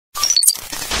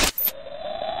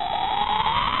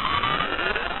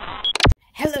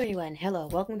everyone, hello,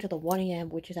 welcome to the 1 AM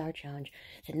Witches Hour Challenge.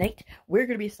 Tonight, we're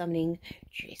going to be summoning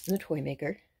Jason the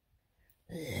Toymaker,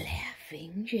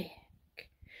 Laughing Jack,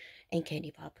 and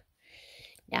Candypop.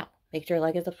 Now, make sure to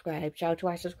like and subscribe. Shout out to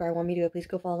our subscriber on media. Please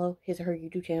go follow his or her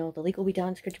YouTube channel. The link will be down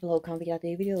in the description below. Comment out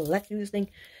the video. Let's do this thing.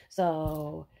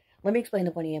 So, let me explain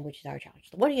the 1 AM Witches Hour Challenge.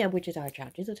 The 1 AM Witches Hour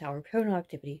Challenge is a tower paranormal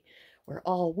activity where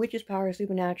all witches' powers,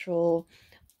 supernatural,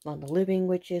 on the living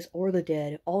witches or the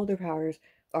dead, all their powers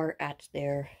are at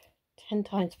their 10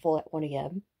 times full at 1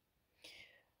 AM.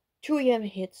 2 AM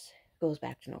hits, goes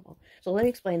back to normal. So let me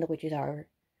explain the witches hour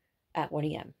at 1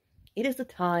 AM. It is the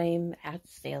time at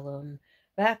Salem,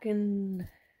 back in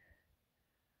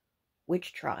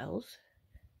witch trials,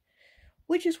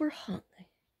 witches were hung.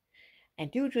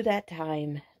 And due to that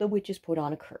time, the witches put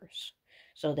on a curse,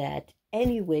 so that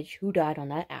any witch who died on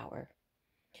that hour,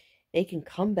 they can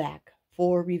come back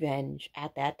for revenge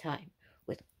at that time,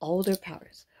 with all their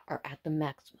powers are at the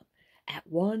maximum at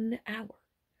 1 hour,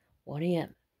 1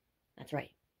 AM. That's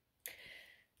right.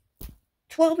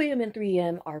 12 AM and 3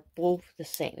 AM are both the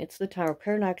same. It's the time of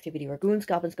paranormal activity where goons,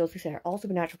 goblins, ghostly center, all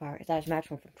supernatural power is at its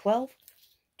maximum from 12,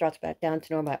 drops back down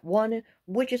to normal at 1,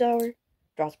 witches hour,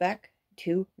 drops back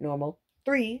to normal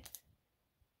 3,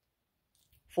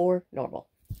 4, normal.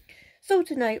 So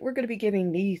tonight we're going to be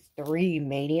giving these 3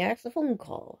 maniacs a phone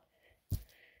call.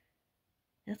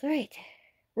 That's right.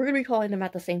 We're going to be calling them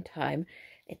at the same time.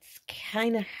 It's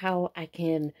kind of how I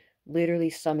can literally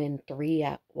summon 3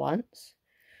 at once.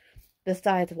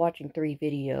 Besides watching 3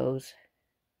 videos.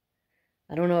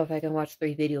 I don't know if I can watch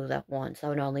 3 videos at once. I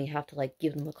would only have to,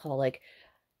 give them a call,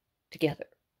 together.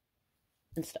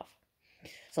 And stuff.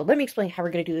 So let me explain how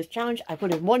we're going to do this challenge. I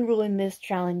put in 1 rule in this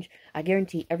challenge. I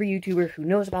guarantee every YouTuber who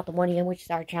knows about the 1 AM Witch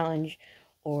Hour Challenge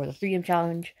or the 3 AM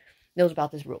Challenge knows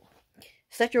about this rule.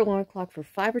 Set your alarm clock for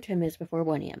 5 or 10 minutes before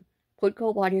 1 AM. Put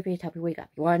cold water in your face to help you wake up.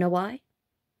 You want to know why?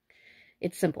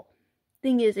 It's simple.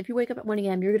 Thing is, if you wake up at 1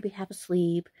 AM, you're going to be half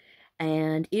asleep.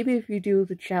 And even if you do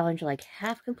the challenge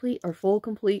half complete or full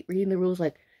complete, reading the rules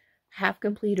half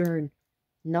complete or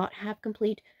not half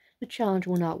complete, the challenge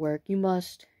will not work. You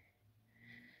must...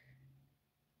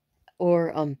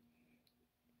 you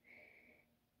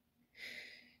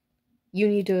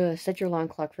need to set your alarm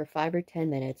clock for 5 or 10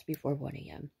 minutes before 1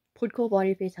 AM. Put cold water in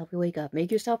your face, help you wake up.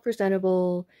 Make yourself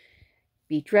presentable.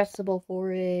 Be dressable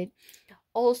for it.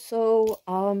 Also,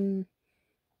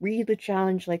 read the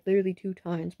challenge literally 2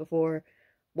 times before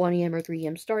 1 AM or 3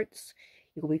 AM starts.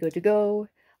 You'll be good to go.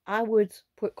 I would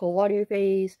put cold water in your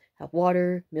face, have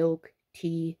water, milk,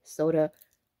 tea, soda,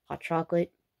 hot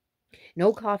chocolate.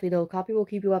 No coffee though. Coffee will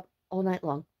keep you up all night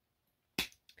long.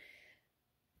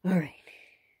 Alright.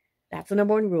 That's the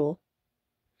 #1 rule.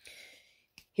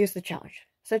 Here's the challenge.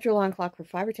 Set your alarm clock for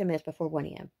 5 or 10 minutes before 1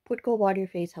 AM. Put cold water in your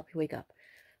face, help you wake up.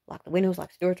 Lock the windows,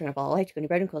 lock the door, turn off all the lights, go in your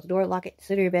bedroom, close the door, lock it,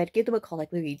 sit in your bed, give them a call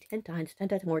literally 10 times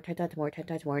more, 10 times more, 10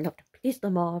 times more, enough to piss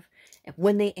them off. And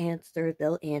when they answer,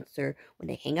 they'll answer. When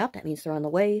they hang up, that means they're on the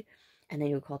way. And then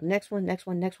you'll call the next one.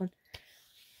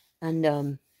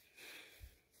 And,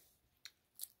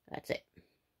 that's it.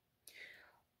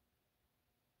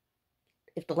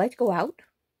 If the lights go out,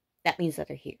 that means that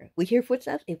they're here. If we hear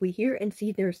footsteps, if we hear and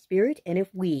see their spirit, and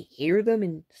if we hear them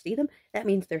and see them, that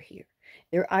means they're here.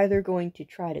 They're either going to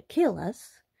try to kill us,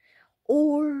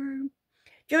 or,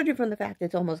 judging from the fact that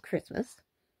it's almost Christmas,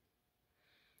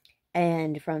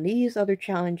 and from these other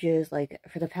challenges,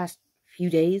 for the past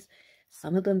few days,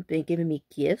 some of them have been giving me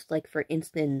gifts. For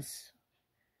instance,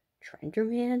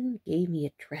 Trenderman gave me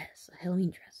a dress, a Halloween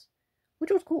dress,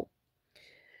 which was cool.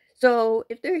 So,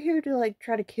 if they're here to,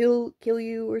 try to kill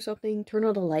you or something, turn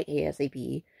on the light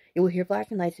ASAP. You will hear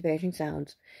flashing lights and vanishing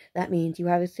sounds. That means you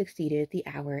have succeeded at the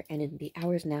hour, and the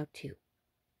hour is now 2.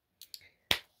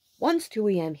 Once 2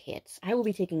 AM hits, I will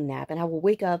be taking a nap, and I will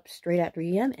wake up straight at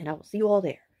 3 AM, and I will see you all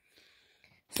there.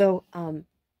 So,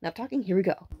 enough talking, here we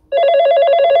go.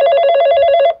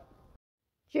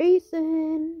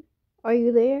 Jason, are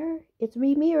you there? It's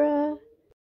me, Mira.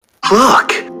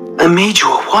 Look, I made you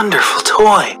a wonderful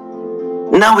toy.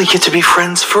 Now we get to be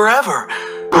friends forever.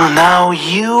 Now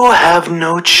you have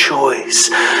no choice.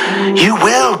 You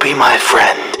will be my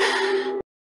friend.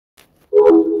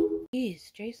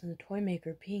 Jeez, Jason the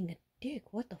Toymaker being a dick.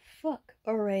 What the fuck?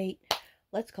 Alright,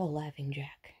 let's call Laughing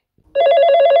Jack.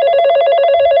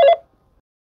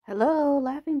 Hello,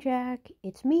 Laughing Jack.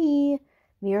 It's me,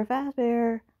 Mira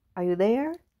Fazbear. Are you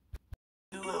there?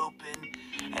 You open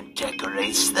and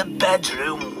decorates the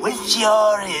bedroom with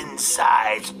your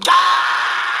insides.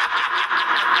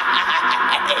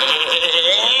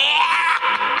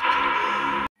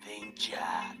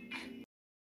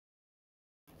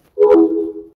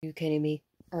 You kidding me?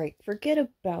 Alright, forget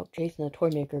about Jason the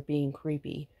Toymaker being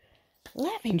creepy.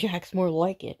 Laughing Jack's more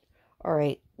like it.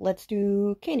 Alright, let's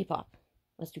do Candypop.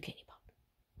 Let's do Candypop.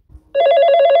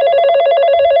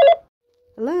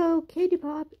 Hello,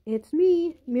 Candypop. It's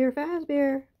me, Mir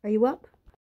Fazbear. Are you up?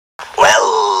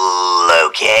 Well,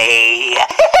 okay.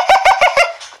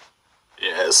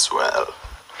 Yes, well.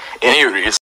 Any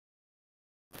reason?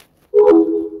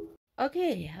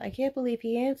 Okay, I can't believe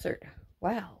he answered.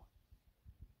 Wow.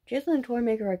 Jason the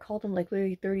Toymaker, I called him like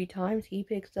literally 30 times. He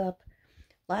picks up.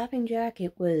 Laughing Jack,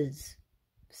 it was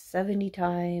 70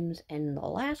 times. And the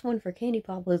last one for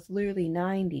Candypop was literally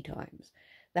 90 times.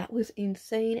 That was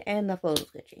insane. And the phone's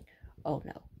glitching. Oh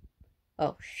no.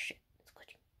 Oh shit. It's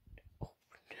glitching. Oh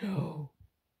no.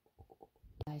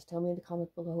 Guys, tell me in the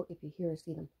comments below if you hear or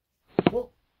see them. Whoa.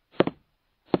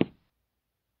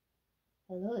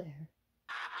 Hello there.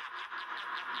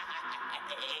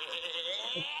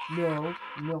 No,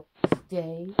 no,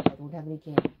 stay. I don't have any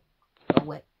candy. Go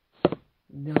away.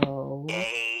 No.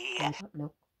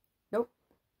 No. Nope.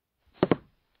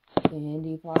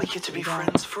 Candypop. We get to be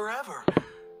friends forever,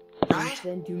 right?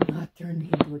 Then do not turn me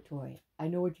into a toy. I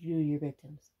know what you do to your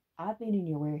victims. I've been in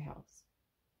your warehouse.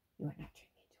 You are not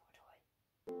turning me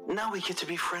into a toy. Now we get to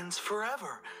be friends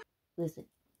forever. Listen,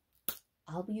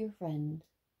 I'll be your friend,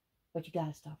 but you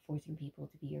gotta stop forcing people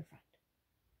to be your friend.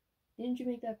 Didn't you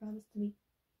make that promise to me?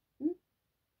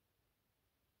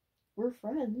 We're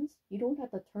friends. You don't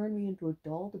have to turn me into a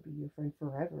doll to be your friend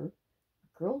forever.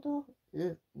 A girl doll?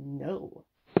 Ugh, no.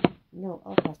 No,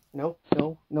 I'll pass. No,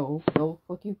 no, no, no,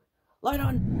 fuck you. Light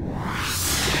on!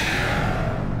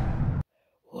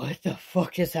 What the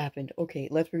fuck just happened? Okay,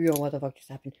 let's review on what the fuck just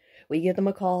happened. We give them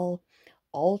a call.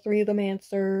 All three of them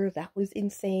answer. That was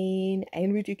insane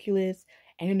and ridiculous.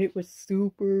 And it was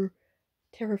super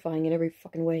terrifying in every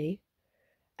fucking way.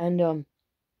 And,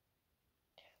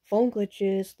 phone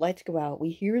glitches, lights go out, we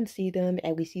hear and see them,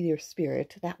 and we see their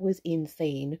spirit. That was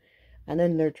insane. And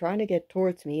then they're trying to get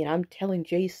towards me, and I'm telling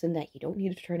Jason that you don't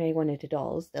need to turn anyone into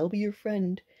dolls. They'll be your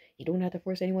friend. You don't have to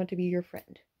force anyone to be your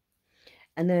friend.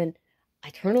 And then I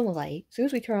turn on the light. As soon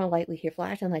as we turn on the light, we hear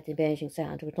flashing lights and vanishing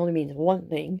sounds, which only means one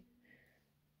thing.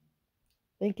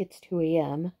 I think it's 2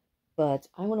 a.m., but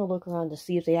I want to look around to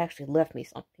see if they actually left me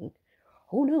something.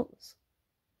 Who knows?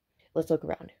 Let's look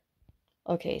around.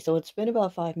 Okay, so it's been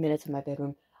about 5 minutes in my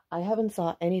bedroom. I haven't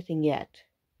saw anything yet.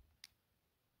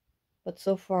 But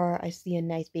so far, I see a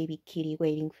nice baby kitty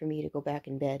waiting for me to go back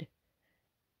in bed.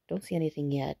 Don't see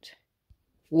anything yet.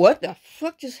 What the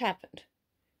fuck just happened?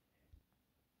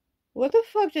 What the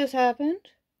fuck just happened?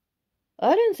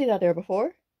 I didn't see that there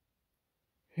before.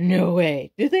 No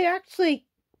way. Did they actually?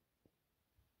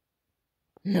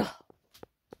 No.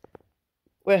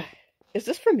 Well, is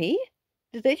this for me?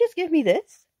 Did they just give me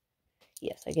this?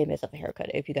 Yes, I gave myself a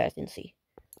haircut, if you guys didn't see.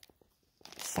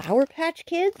 Sour Patch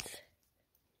Kids?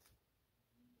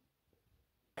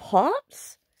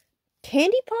 Pops?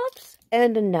 Candy Pops?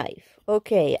 And a knife.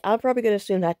 Okay, I'm probably going to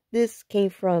assume that this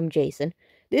came from Jason.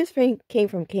 This came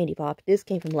from Candypop. This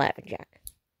came from Laughing Jack.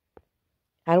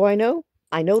 How do I know?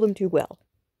 I know them too well.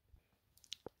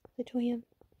 Is it 2 a.m.?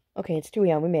 Okay, it's 2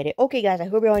 a.m. We made it. Okay, guys, I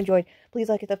hope you all enjoyed. Please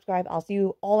like and subscribe. I'll see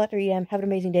you all at 3 a.m. Have an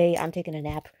amazing day. I'm taking a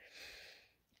nap.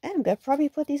 And I'm going to probably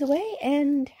put these away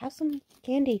and have some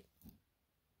candy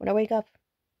when I wake up.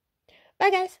 Bye,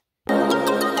 guys.